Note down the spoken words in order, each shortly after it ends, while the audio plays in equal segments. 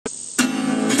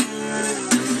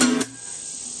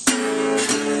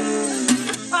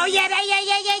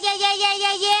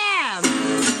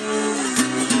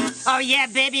Yeah,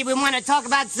 baby, we want to talk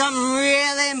about something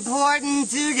really important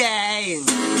today.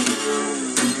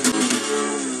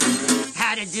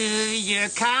 How to do your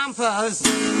compost.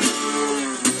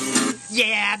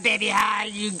 Yeah, baby, how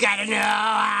you gotta know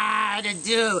how to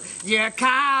do your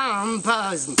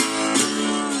compost.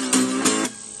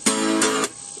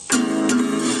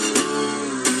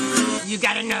 You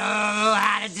gotta know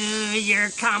how to do your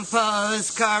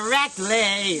compost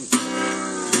correctly.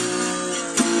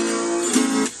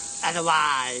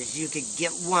 Otherwise, you could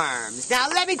get worms. Now,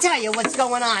 let me tell you what's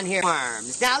going on here.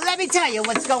 Now, let me tell you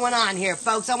what's going on here,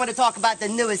 folks. I want to talk about the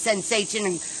newest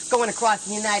sensation going across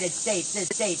the United States.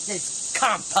 This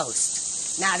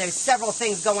compost. Now, there's several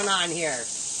things going on here.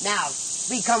 Now,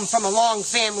 we come from a long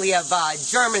family of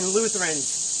German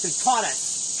Lutherans who taught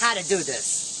us how to do this.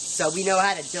 So we know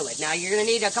how to do it. Now, you're going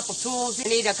to need a couple tools. You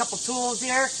need a couple tools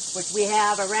here, which we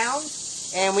have around.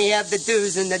 And we have the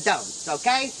do's and the don'ts,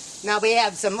 okay? Now, we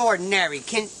have some ordinary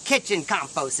kitchen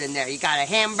compost in there. You got a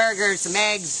hamburger, some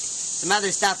eggs, some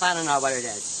other stuff. I don't know what it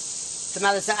is. Some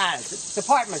other stuff.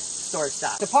 Department store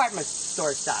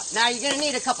stuff. Now, you're going to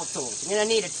need a couple tools. You're going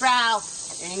to need a trowel,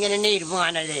 and you're going to need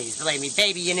one of these. Believe me,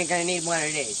 baby, you're going to need one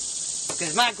of these.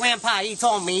 Because my grandpa, he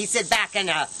told me, he said back in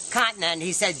the continent,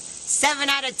 he said 7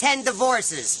 out of 10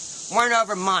 divorces weren't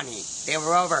over money. They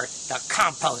were over the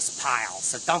compost pile.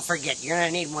 So don't forget, you're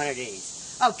going to need one of these.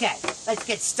 Okay, let's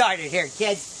get started here,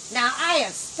 kids. Now, I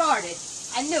have started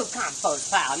a new compost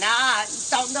pile. Now, I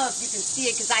don't know if you can see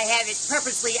it because I have it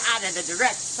purposely out of the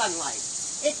direct sunlight.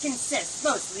 It consists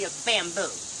mostly of bamboo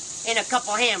and a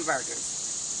couple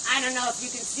hamburgers. I don't know if you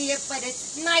can see it, but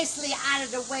it's nicely out of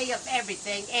the way of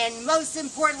everything. And most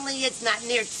importantly, it's not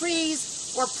near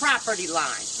trees or property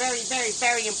lines. Very, very,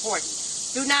 very important.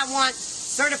 Do not want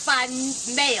certified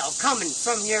mail coming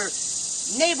from your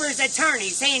neighbor's attorney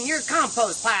saying your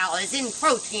compost pile is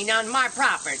encroaching on my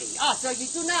property. Also, you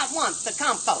do not want the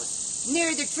compost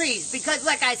near the trees because,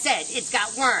 like I said, it's got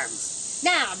worms.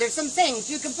 Now, there's some things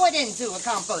you can put into a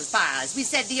compost pile. As we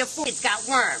said, it's got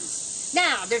worms.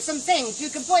 Now, there's some things you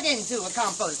can put into a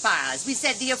compost pile. As we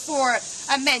said, the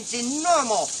aforementioned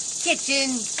normal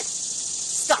kitchen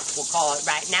stuff, we'll call it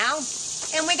right now.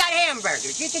 And we got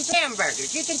hamburgers. You can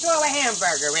throw a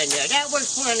hamburger in there. That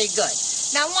works plenty good.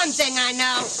 Now, one thing I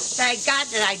know that I got,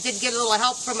 and I did get a little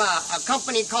help from a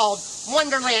company called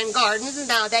Wonderland Gardens.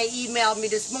 Now, they emailed me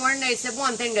this morning. They said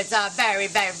one thing that's very,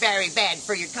 very, very bad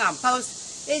for your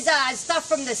compost is stuff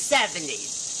from the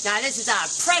 70s. Now, this is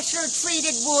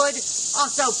pressure-treated wood,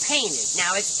 also painted.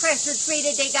 Now, it's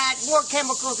pressure-treated. They got more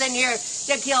chemicals in here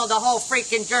that killed the whole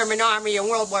freaking German army in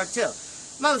World War II.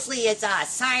 Mostly, it's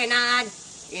cyanide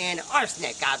and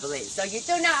arsenic, I believe. So you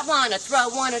do not want to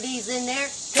throw one of these in there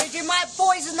because you might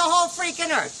poison the whole freaking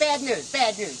earth. Bad news,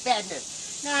 bad news, bad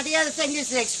news. Now, the other thing,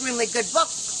 this is an extremely good book.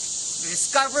 The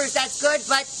Discoverers, that's good,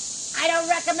 but I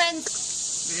don't recommend...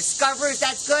 The Discoverers,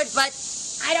 that's good, but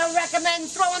I don't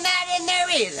recommend throwing that in there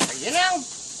either, you know?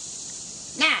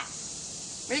 Now,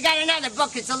 we got another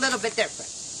book that's a little bit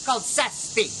different. It's called Seth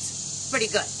Speaks.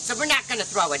 Pretty good. So we're not going to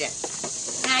throw it in.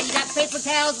 Now, you got paper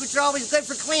towels, which are always good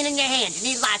for cleaning your hands.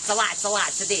 You need lots of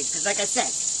these, because like I said,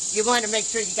 you want to make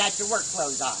sure you got your work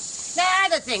clothes on. Now,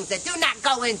 other things that do not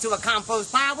go into a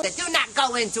compost pile, would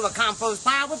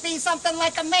be something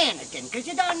like a mannequin, because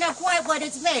you don't know quite what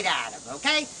it's made out of,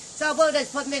 okay? So we'll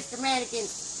just put Mr. Mannequin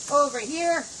over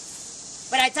here.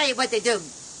 But I tell you what they do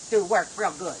work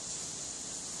real good.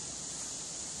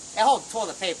 They hold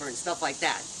toilet paper and stuff like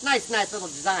that. Nice little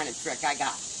designing trick I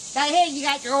got. Now, here you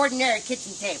got your ordinary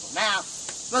kitchen table. Now,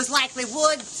 most likely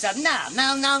wood, so no.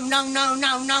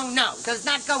 Does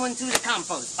not go into the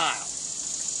compost pile.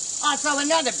 Also,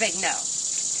 another big no.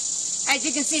 As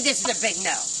you can see, this is a big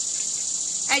no.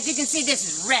 As you can see, this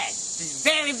is red. This is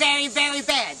very, very, very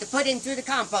bad to put into the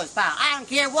compost pile. I don't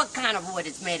care what kind of wood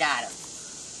it's made out of.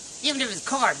 Even if it's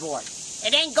cardboard.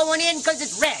 It ain't going in because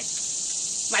it's red.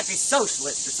 Might be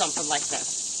socialist or something like that.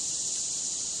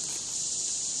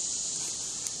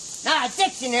 Now, a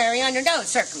dictionary under no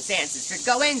circumstances should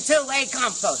go into a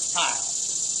compost pile.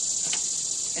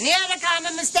 And the other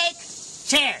common mistake,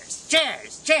 chairs.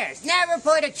 Never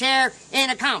put a chair in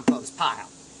a compost pile.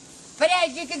 But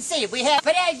as you can see, we have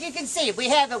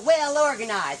it well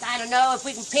organized. I don't know if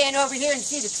we can pan over here and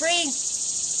see the tree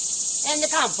and the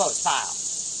compost pile.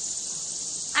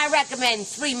 I recommend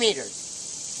 3 meters.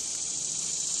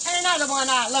 And another one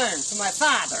I learned from my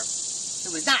father,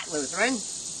 who was not Lutheran.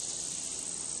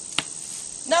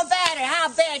 No matter how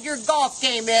bad your golf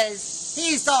game is,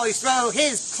 he used to always throw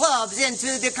his clubs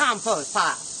into the compost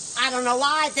pile. I don't know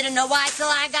why, didn't know why till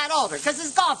I got older, because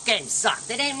his golf game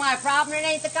sucked. It ain't my problem, it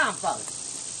ain't the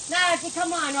compost. Now, if you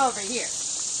come on over here,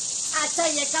 I'll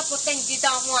tell you a couple things you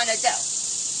don't want to do.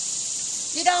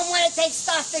 You don't want to take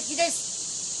stuff that you just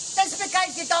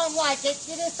because you don't like it,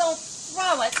 you just don't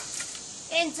throw it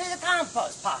into the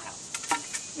compost pile.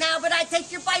 Now, would I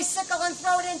take your bicycle and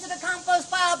throw it into the compost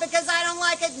pile because I don't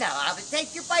like it? No, I would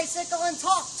take your bicycle and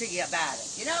talk to you about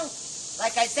it, you know?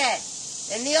 Like I said,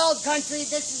 in the old country,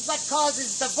 this is what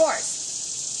causes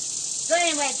divorce. So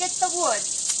anyway, get the wood.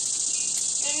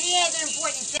 And the other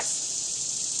important thing.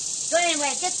 So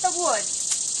anyway, get the wood.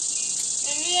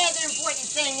 And the other important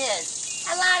thing is,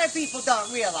 a lot of people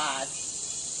don't realize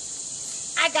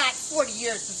I got 40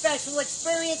 years professional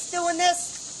experience doing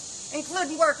this,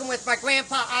 including working with my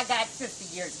grandpa. I got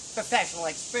 50 years professional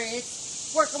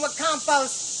experience working with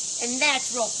compost and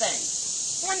natural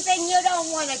things. One thing you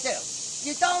don't want to do,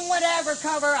 you don't want to ever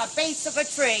cover a base of a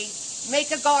tree,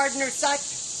 make a garden or such,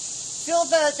 fill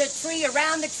the tree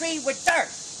around the tree with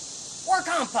dirt or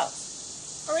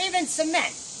compost or even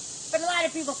cement. But a lot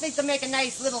of people think they'll make a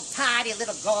nice little tidy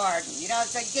little garden, you know,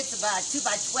 so it gets about 2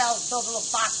 by 12, build a little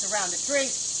box around the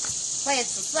tree, plant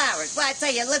some flowers. Well, I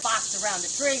tell you, a little box around the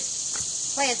tree,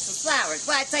 plant some flowers.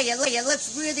 Well, I tell you, it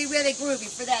looks really, really groovy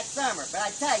for that summer. But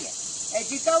I tell you, as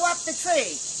you go up the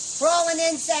tree, crawling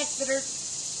insects that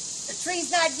the tree's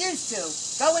not used to,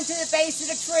 go into the base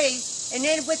of the tree, and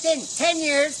then within 10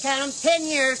 years, count them, 10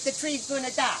 years, the tree's going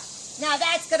to die. Now,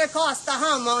 that's going to cost the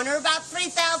homeowner about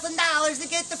 $3,000 to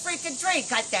get the freaking tree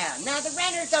cut down. Now, the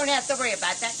renters don't have to worry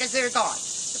about that because they're gone.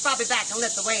 They're probably back in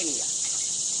Lithuania.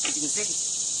 As you can see,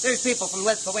 there's people from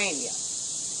Lithuania.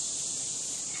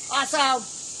 Also,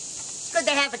 it's good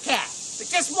to have a cat, but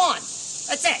just one.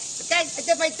 That's it, okay? I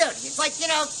did my duty. It's like, you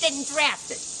know, getting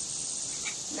drafted.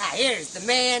 Now, here's the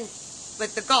man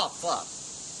with the golf club.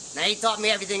 Now, he taught me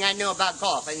everything I knew about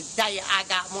golf, and I tell you, I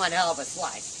got one hell of a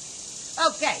slice.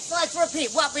 Okay, so let's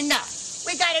repeat what we know.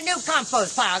 We got a new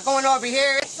compost pile going over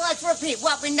here. So let's repeat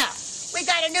what we know. We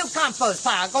got a new compost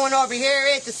pile going over here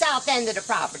at the south end of the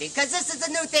property, because this is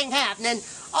a new thing happening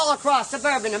all across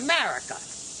suburban America.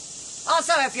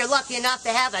 Also, if you're lucky enough to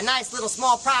have a nice little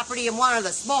small property in one of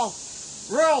the small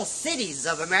rural cities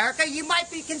of America, you might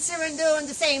be considering doing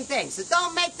the same thing. So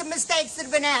don't make the mistakes that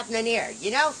have been happening here,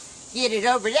 you know? Get it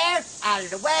over there, out of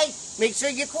the way. Make sure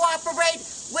you cooperate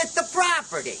with the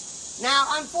property.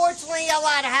 Now, unfortunately, a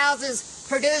lot of houses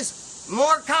produce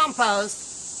more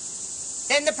compost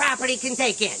than the property can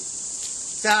take in.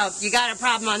 So, you got a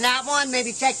problem on that one,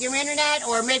 maybe check your internet,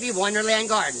 or maybe Wonderland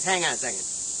Gardens. Hang on a second.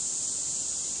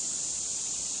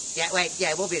 Yeah, wait,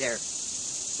 yeah, we'll be there.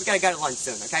 We gotta go to lunch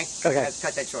soon, okay? Okay. Let's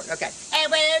cut that short, okay.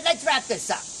 Anyway, let's wrap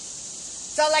this up.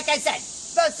 So, like I said,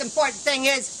 most important thing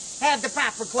is have the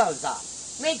proper clothes on.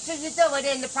 Make sure you do it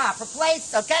in the proper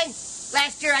place, okay?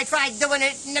 Last year I tried doing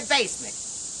it in the basement.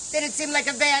 Didn't seem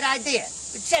like a bad idea.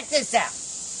 But check this out.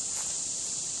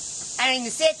 I mean,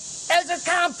 you see it? Those are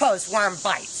compost worm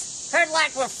bites. Hurt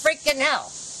like we're freaking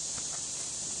hell.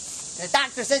 The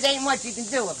doctor says ain't much you can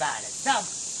do about it. So, I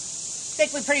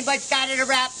think we pretty much got it a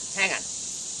wrap. Hang on.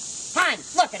 Hon,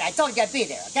 look it, I told you I'd be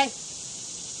there, okay?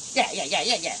 Yeah.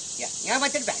 I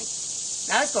went to the bank.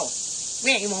 Now, that's cool.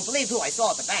 Man, you won't believe who I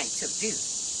saw at the bank, too.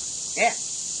 Jesus.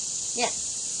 Yeah.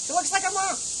 It looks like I'm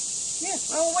wrong. Yeah,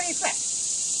 well, what do you expect?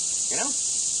 You know?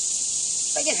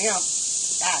 But, you know,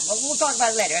 we'll talk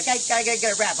about it later, okay? Gotta get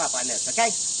a wrap up on this, okay?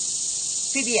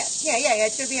 PBS. Yeah,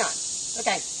 it's gonna be on.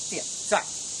 Okay, see ya. Sorry.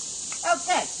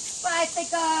 Okay, well, I think,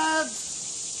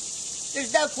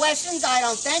 there's no questions, I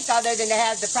don't think, other than to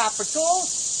have the proper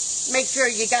tools. Make sure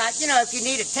you got, you know, if you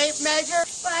need a tape measure.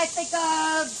 But I think,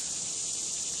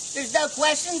 there's no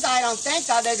questions, I don't think,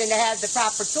 other than to have the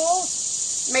proper tools.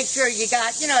 Make sure you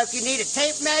got, you know, if you need a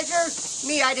tape measure,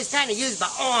 me, I just kind of use my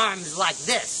arms like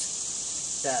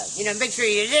this. So, you know, make sure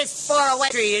you're this far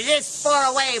away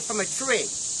from a tree.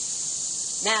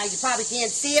 Now, you probably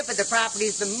can't see it, but the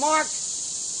property's been marked.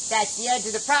 That's the edge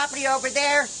of the property over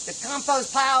there. The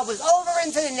compost pile was over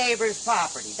into the neighbor's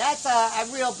property. That's a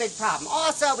real big problem.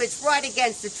 Also, it's right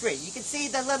against the tree. You can see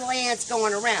the little ants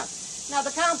going around. Now,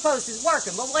 the compost is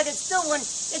working, but what it's doing,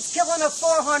 it's killing a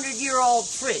 400-year-old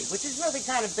tree, which is really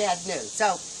kind of bad news.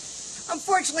 So,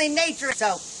 unfortunately, nature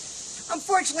has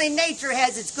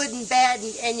its good and bad,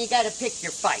 and you got to pick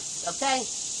your fights, okay?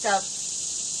 So,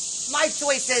 my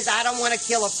choice is I don't want to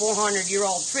kill a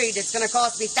 400-year-old tree that's going to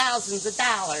cost me thousands of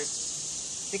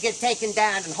dollars to get taken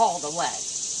down and hauled away.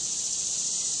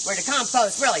 Where the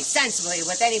compost, really, sensibly,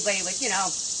 with anybody with, you know,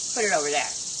 put it over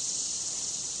there.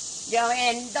 You know,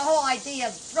 and the whole idea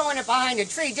of throwing it behind a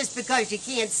tree just because you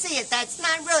can't see it, that's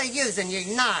not really using your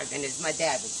noggin, as my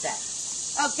dad would say.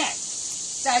 Okay,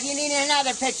 so you need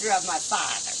another picture of my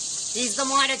father. He's the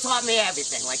one that taught me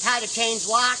everything, like how to change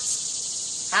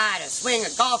locks, how to swing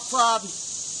a golf club,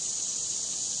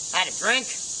 how to drink,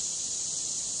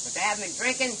 which I haven't been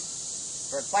drinking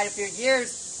for quite a few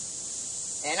years.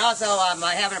 And also, I'm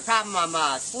having a problem. I'm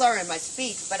slurring my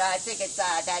speech, but I think it's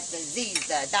that disease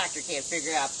the doctor can't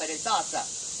figure out. But it's also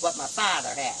what my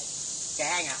father had. Okay,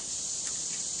 hang on.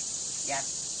 Yeah.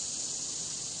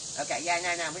 Okay. Yeah.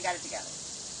 No. We got it together.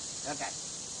 Okay.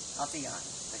 I'll see you, hon.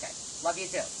 Okay. Love you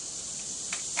too.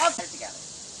 Okay. Get it together.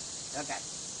 Okay.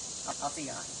 I'll see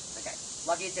you, hon. Okay.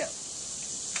 Love you too.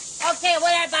 Okay.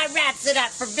 Well, that about wraps it up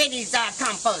for Vinny's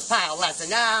compost pile lesson.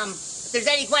 If there's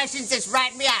any questions, just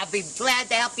write me. I'll be glad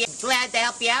to help you.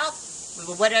 Out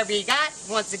with whatever you got.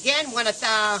 Once again, want to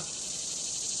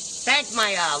thank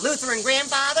my Lutheran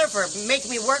grandfather for making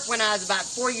me work when I was about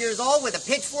 4 years old with a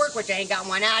pitchfork, which I ain't got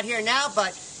one out here now.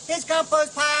 But his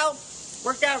compost pile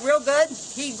worked out real good.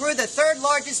 He grew the 3rd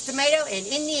largest tomato in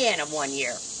Indiana one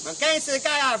year. Okay, so the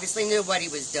guy obviously knew what he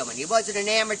was doing. He wasn't an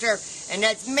amateur, and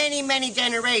that's many, many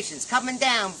generations coming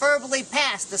down, verbally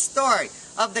past the story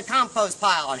of the compost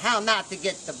pile on how not to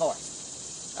get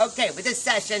divorced. Okay, with this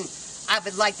session, I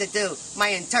would like to do my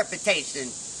interpretation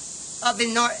of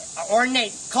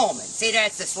ornate Coleman. See,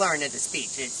 that's the slurring of the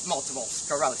speech. It's multiple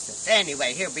sclerosis.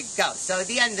 Anyway, here we go. So,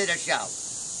 the end of the show.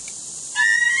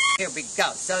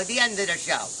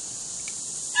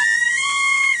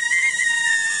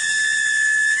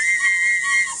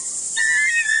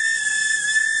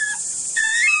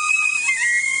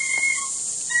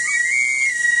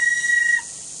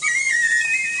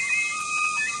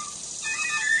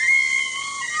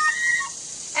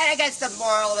 And I guess the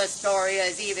moral of the story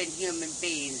is even human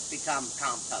beings become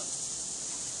compost.